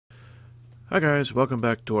Hi guys, welcome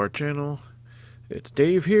back to our channel. It's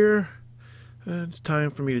Dave here, and it's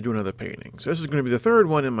time for me to do another painting. So this is going to be the third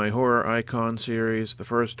one in my horror icon series. The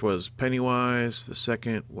first was Pennywise, the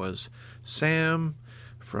second was Sam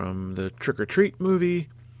from the Trick or Treat movie,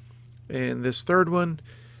 and this third one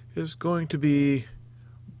is going to be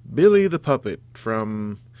Billy the Puppet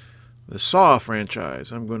from the Saw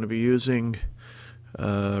franchise. I'm going to be using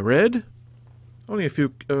red. Only a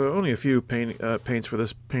few paints for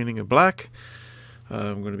this painting of black.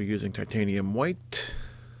 I'm going to be using titanium white,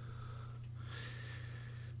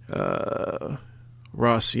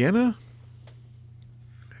 raw sienna,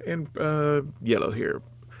 and yellow here.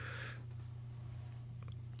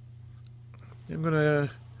 I'm going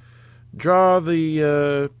to draw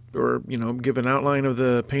the give an outline of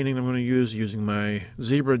the painting I'm going to use using my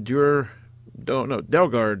Zebra Delgard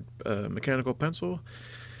mechanical pencil.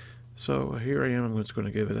 So here I am. I'm just going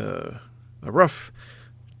to give it a rough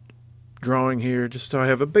drawing here, just so I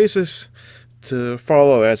have a basis to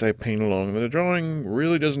follow as I paint along. The drawing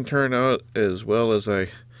really doesn't turn out as well as I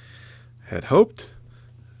had hoped.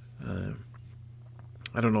 I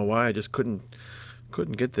don't know why. I just couldn't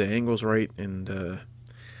get the angles right,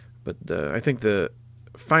 but I think the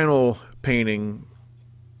final painting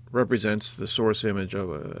represents the source image of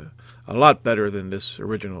a lot better than this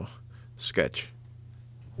original sketch.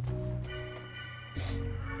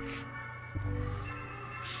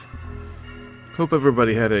 Hope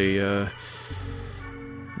everybody had a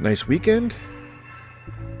nice weekend,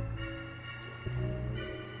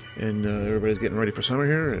 and everybody's getting ready for summer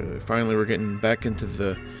here. Finally, we're getting back into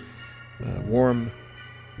the warm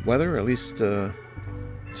weather. At least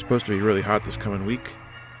it's supposed to be really hot this coming week.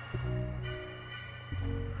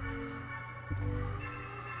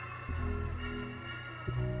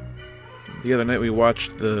 The other night we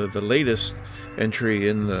watched the latest entry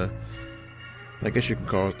in the, I guess you can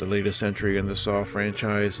call it the latest entry in the Saw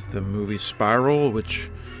franchise, the movie Spiral, which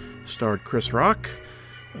starred Chris Rock.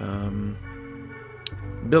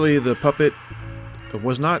 Billy the Puppet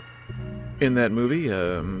was not in that movie.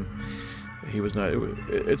 He was not.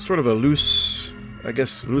 It's sort of a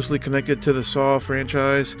loosely connected to the Saw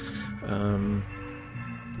franchise.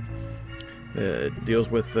 It deals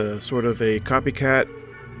with sort of a copycat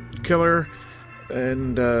killer,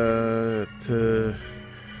 and to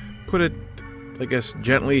put it, I guess,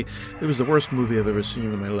 gently, it was the worst movie I've ever seen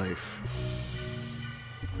in my life.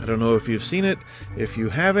 I don't know if you've seen it. If you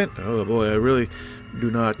haven't, oh boy, I really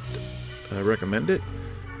do not recommend it.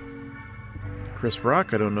 Chris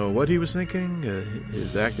Rock, I don't know what he was thinking.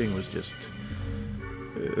 His acting was just,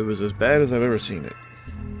 it was as bad as I've ever seen it.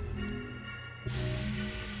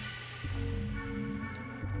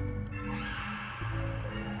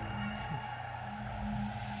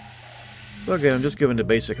 So again, I'm just giving the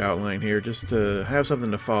basic outline here, just to have something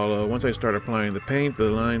to follow. Once I start applying the paint, the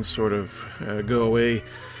lines sort of go away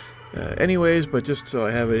anyways, but just so I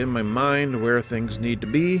have it in my mind where things need to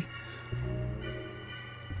be.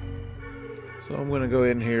 So I'm going to go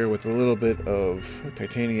in here with a little bit of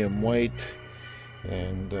titanium white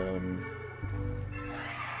and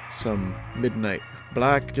some midnight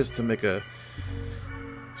black, just to make a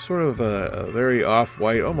sort of a very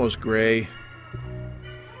off-white, almost gray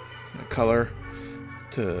color,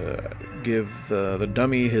 to give the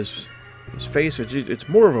dummy his face. It's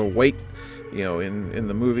more of a white, in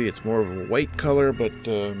the movie it's more of a white color, but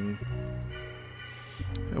I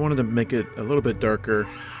wanted to make it a little bit darker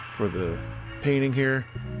for the painting here.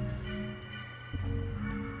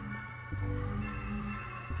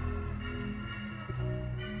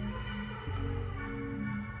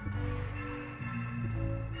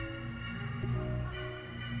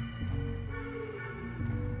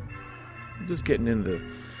 Just getting in the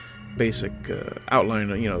basic outline,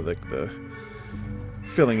 the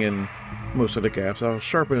filling in most of the gaps. I'll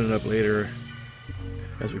sharpen it up later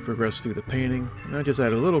as we progress through the painting. And I just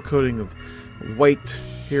add a little coating of white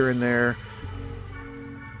here and there.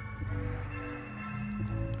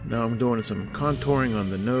 Now I'm doing some contouring on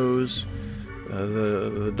the nose.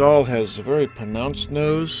 The doll has a very pronounced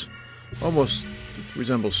nose, almost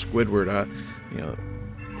resembles Squidward,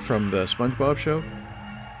 from the SpongeBob show.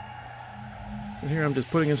 And here I'm just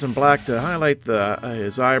putting in some black to highlight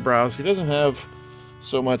his eyebrows. He doesn't have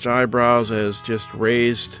so much eyebrows as just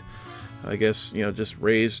raised, I guess, just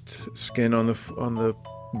raised skin on the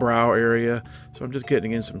brow area. So I'm just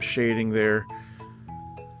getting in some shading there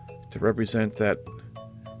to represent that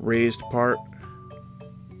raised part.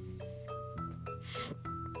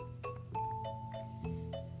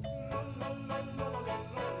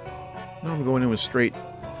 Now I'm going in with straight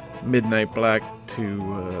midnight black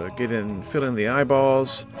to fill in the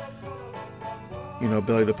eyeballs. you know,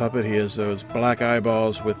 Billy the Puppet. He has those black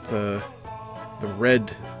eyeballs with the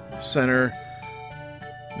red center.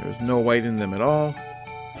 There's no white in them at all.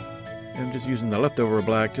 And I'm just using the leftover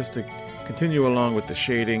black just to continue along with the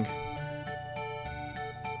shading.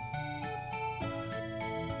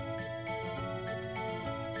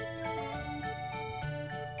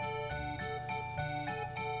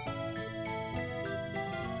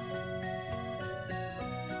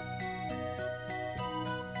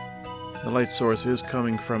 The light source is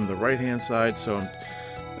coming from the right hand side, so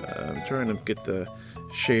I'm trying to get the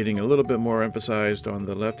shading a little bit more emphasized on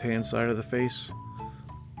the left hand side of the face.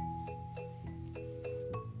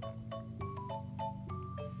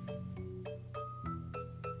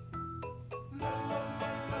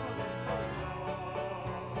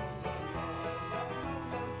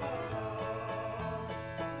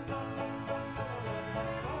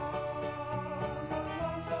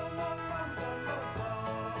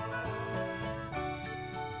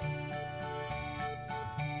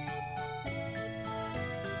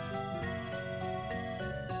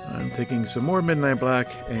 I'm taking some more midnight black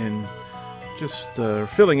and just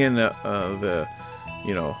filling in the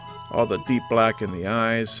you know, all the deep black in the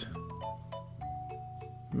eyes,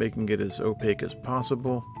 making it as opaque as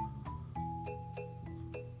possible.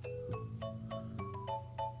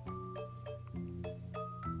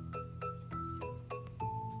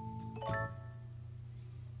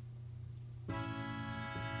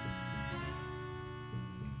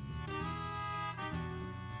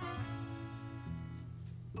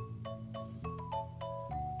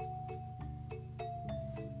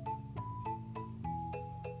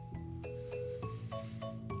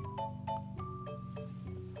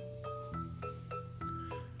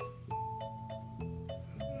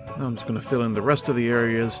 I'm just going to fill in the rest of the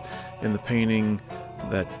areas in the painting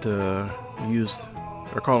that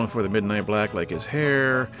are calling for the midnight black, like his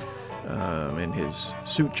hair and his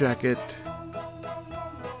suit jacket.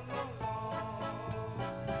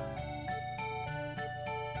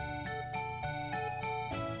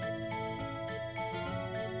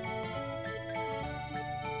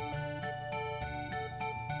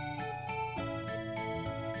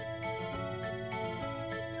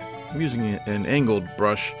 I'm using an angled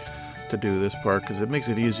brush to do this part because it makes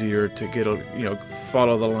it easier to get, you know,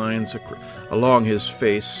 follow the lines along his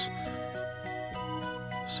face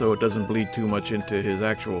so it doesn't bleed too much into his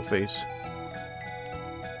actual face.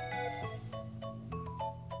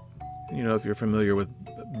 You know, if you're familiar with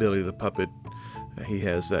Billy the Puppet, he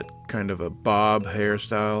has that kind of a bob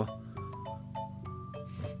hairstyle.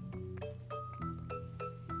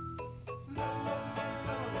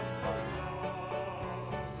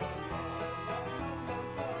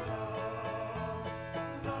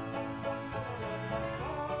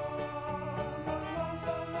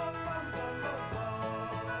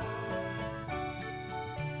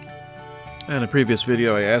 In a previous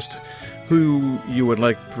video, I asked who you would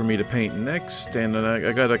like for me to paint next, and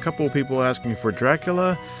I got a couple of people asking for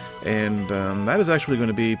Dracula, and that is actually going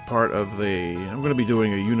to be part of I'm going to be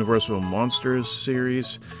doing a Universal Monsters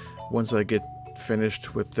series once I get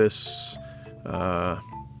finished with this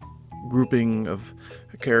grouping of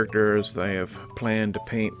characters that I have planned to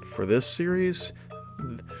paint for this series.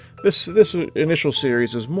 This initial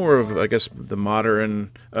series is more of, I guess, the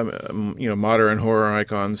modern, you know, modern horror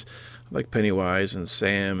icons, like Pennywise and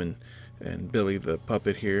Sam and Billy the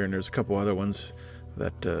Puppet here, and there's a couple other ones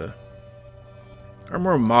that are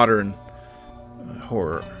more modern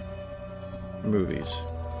horror movies.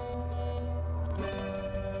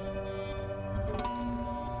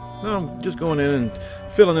 Now I'm just going in and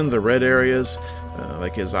filling in the red areas,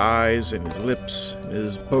 like his eyes and his lips,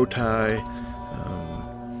 his bow tie,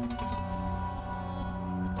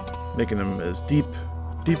 making them as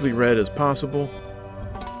deeply red as possible.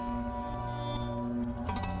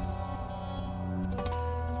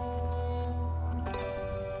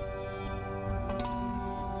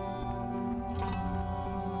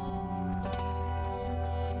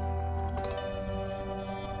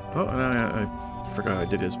 Oh, and I forgot I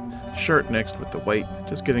did his shirt next with the white.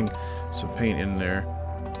 Just getting some paint in there.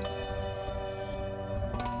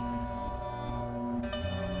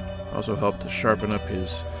 Also helped to sharpen up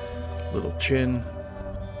his little chin.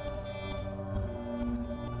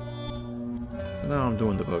 Now I'm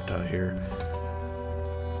doing the bow tie here.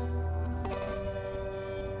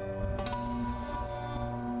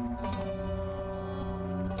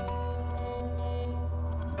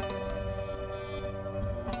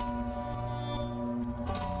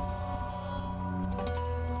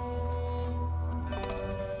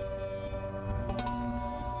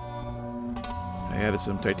 I added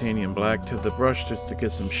some titanium black to the brush just to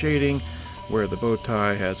get some shading where the bow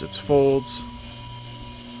tie has its folds.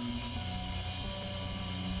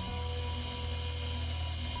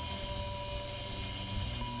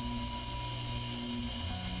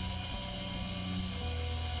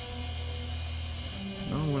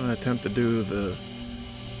 attempt to do the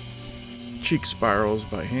cheek spirals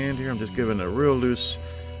by hand here. I'm just giving a real loose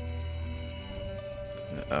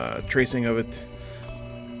tracing of it,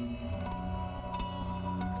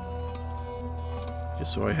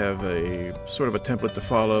 just so I have a sort of a template to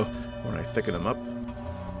follow when I thicken them up.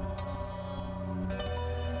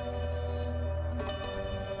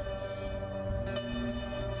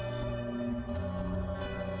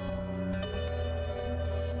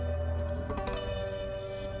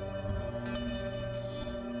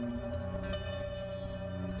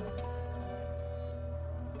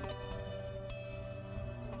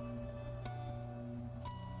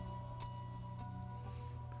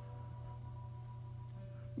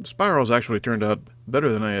 The spirals actually turned out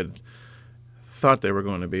better than I had thought they were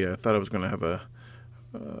going to be. I thought I was going to have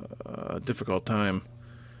a difficult time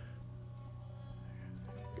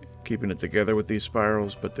keeping it together with these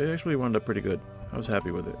spirals, but they actually wound up pretty good. I was happy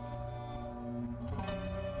with it.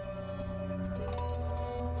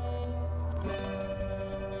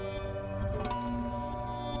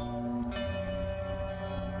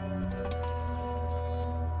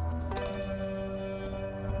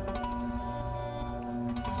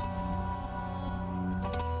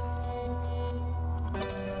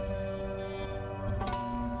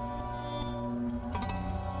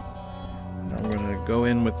 I'm going to go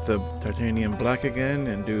in with the titanium black again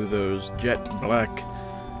and do those jet black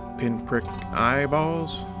pinprick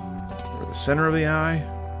eyeballs for the center of the eye.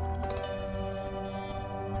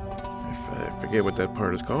 I forget what that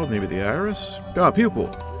part is called. Maybe the iris? Oh, pupil.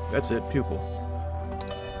 That's it, pupil.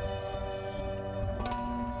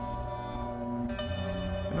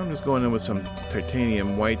 And I'm just going in with some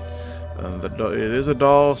titanium white. It is a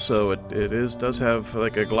doll, so it does have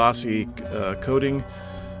like a glossy coating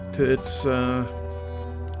to its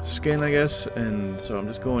skin, I guess, and so I'm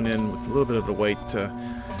just going in with a little bit of the white to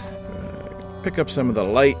pick up some of the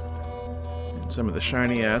light and some of the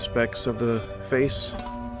shiny aspects of the face.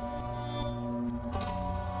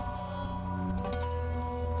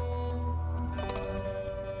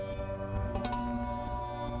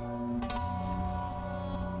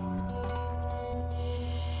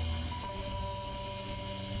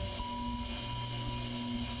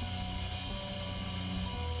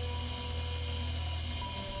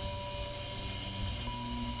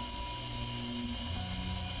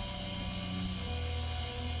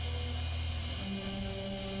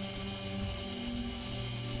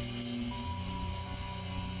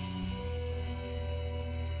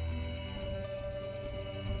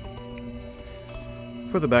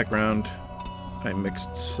 For the background, I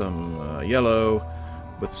mixed some yellow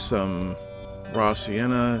with some raw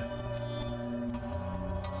sienna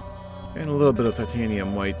and a little bit of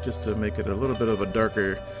titanium white just to make it a little bit of a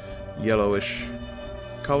darker yellowish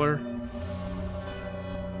color,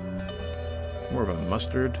 more of a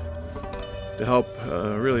mustard, to help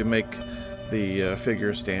really make the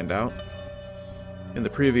figure stand out. In the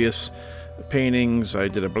previous paintings I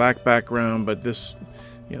did a black background, but this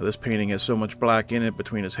painting has so much black in it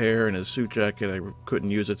between his hair and his suit jacket, I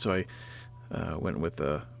couldn't use it, so I went with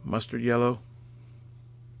a mustard yellow.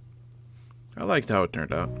 I liked how it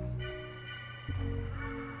turned out.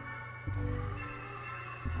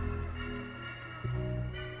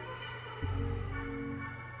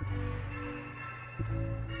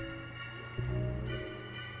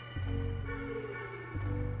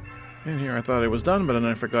 And here I thought it was done, but then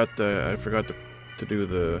I forgot to do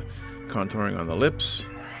the contouring on the lips.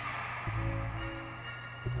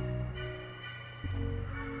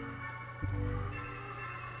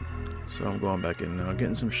 So I'm going back in now,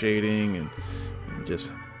 getting some shading and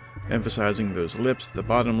just emphasizing those lips. The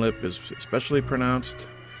bottom lip is especially pronounced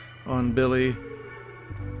on Billy.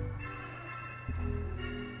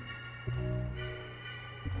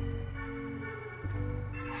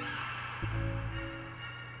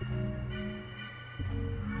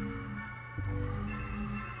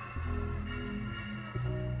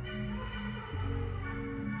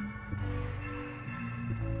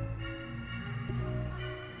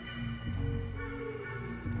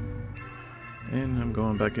 And I'm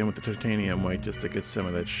going back in with the titanium white just to get some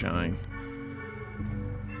of that shine.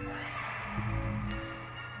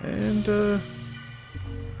 And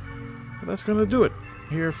that's going to do it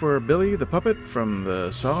here for Billy the puppet from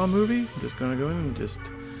the Saw movie. I'm just going to go in and just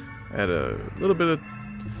add a little bit of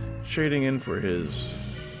shading in for his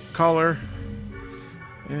collar.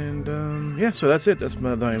 And yeah, so that's it. That's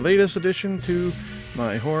my latest addition to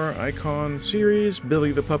my horror icon series,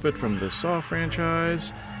 Billy the Puppet from the Saw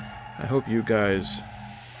franchise. I hope you guys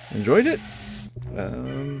enjoyed it.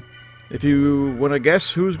 If you want to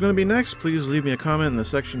guess who's going to be next, please leave me a comment in the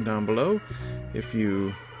section down below. If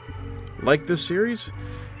you like this series,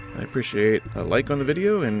 I appreciate a like on the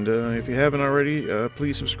video, and if you haven't already,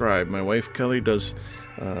 please subscribe. My wife Kelly does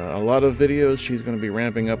a lot of videos. She's going to be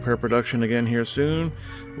ramping up her production again here soon.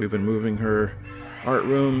 We've been moving her art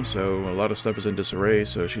room, so a lot of stuff is in disarray,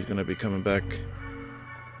 so she's going to be coming back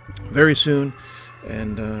very soon.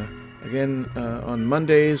 And again, on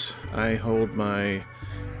Mondays I hold my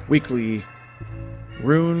weekly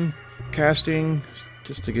rune casting,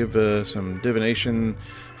 just to give some divination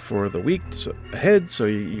for the week ahead, so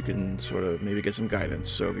you can sort of maybe get some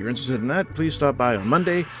guidance. So if you're interested in that, please stop by on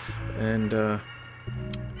Monday, and I'll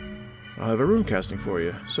have a rune casting for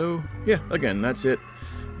you. So yeah, again, that's it.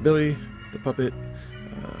 Billy the puppet.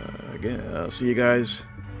 Again, I'll see you guys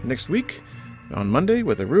next week on Monday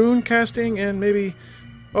with a rune casting, and maybe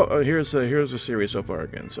here's a series so far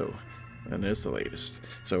again. So, and it's the latest.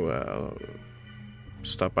 So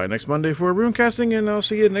stop by next Monday for a rune casting, and I'll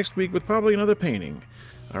see you next week with probably another painting.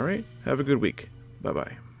 All right, have a good week. Bye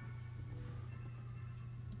bye.